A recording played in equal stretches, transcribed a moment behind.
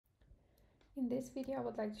In this video, I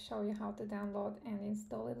would like to show you how to download and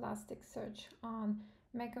install Elasticsearch on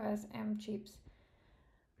macOS M chips.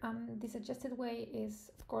 The suggested way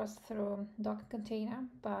is, of course, through Docker container,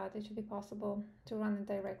 but it should be possible to run it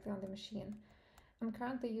directly on the machine. I'm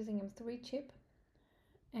currently using M3 chip,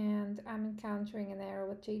 and I'm encountering an error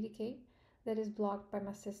with JDK that is blocked by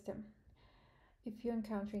my system. If you're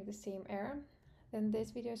encountering the same error, then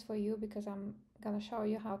this video is for you because I'm gonna show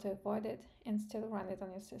you how to avoid it and still run it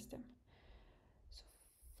on your system.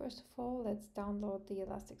 First of all, let's download the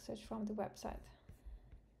Elasticsearch from the website.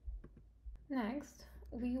 Next,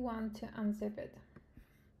 we want to unzip it.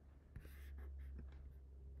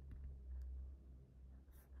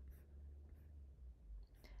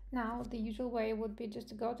 Now, the usual way would be just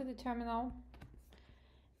to go to the terminal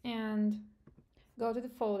and go to the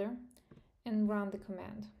folder and run the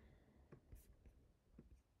command.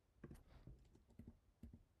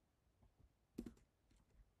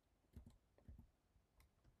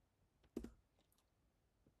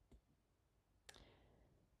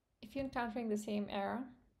 If you're encountering the same error,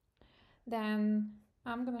 then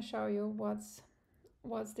I'm going to show you what's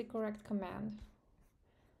the correct command.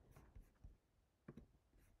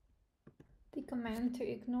 The command to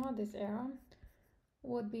ignore this error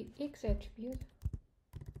would be xattribute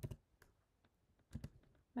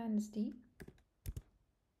 -d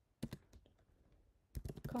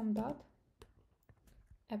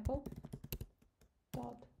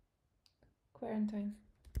com.apple.quarantine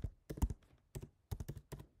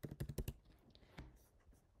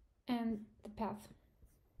and the path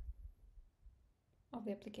of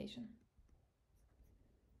the application.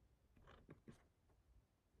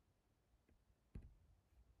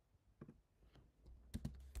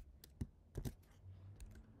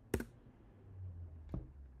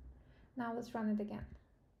 Now let's run it again.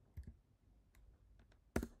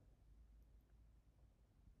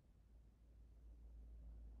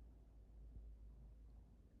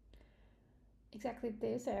 Exactly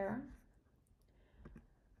this error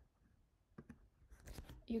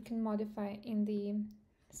you can modify in the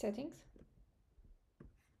settings,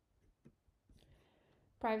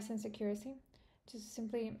 privacy and security. Just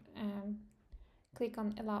simply click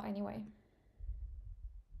on allow anyway.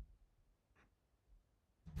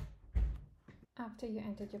 After you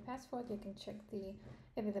entered your password, you can check the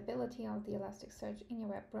availability of the Elasticsearch in your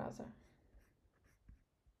web browser.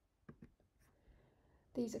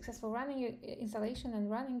 The successful installation and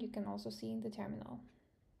running you can also see in the terminal.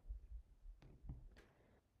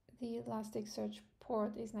 The Elasticsearch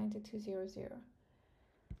port is 9200.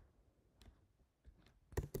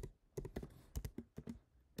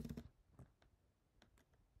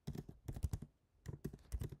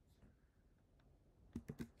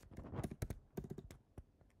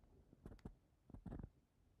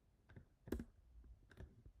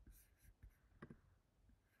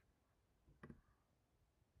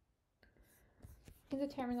 In the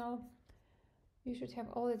terminal, you should have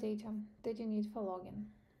all the data that you need for login.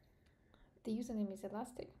 The username is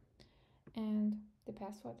Elastic and the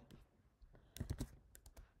password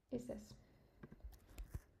is this.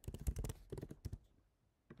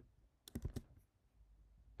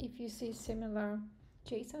 If you see similar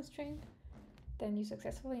JSON string, then you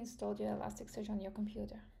successfully installed your Elasticsearch on your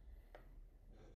computer.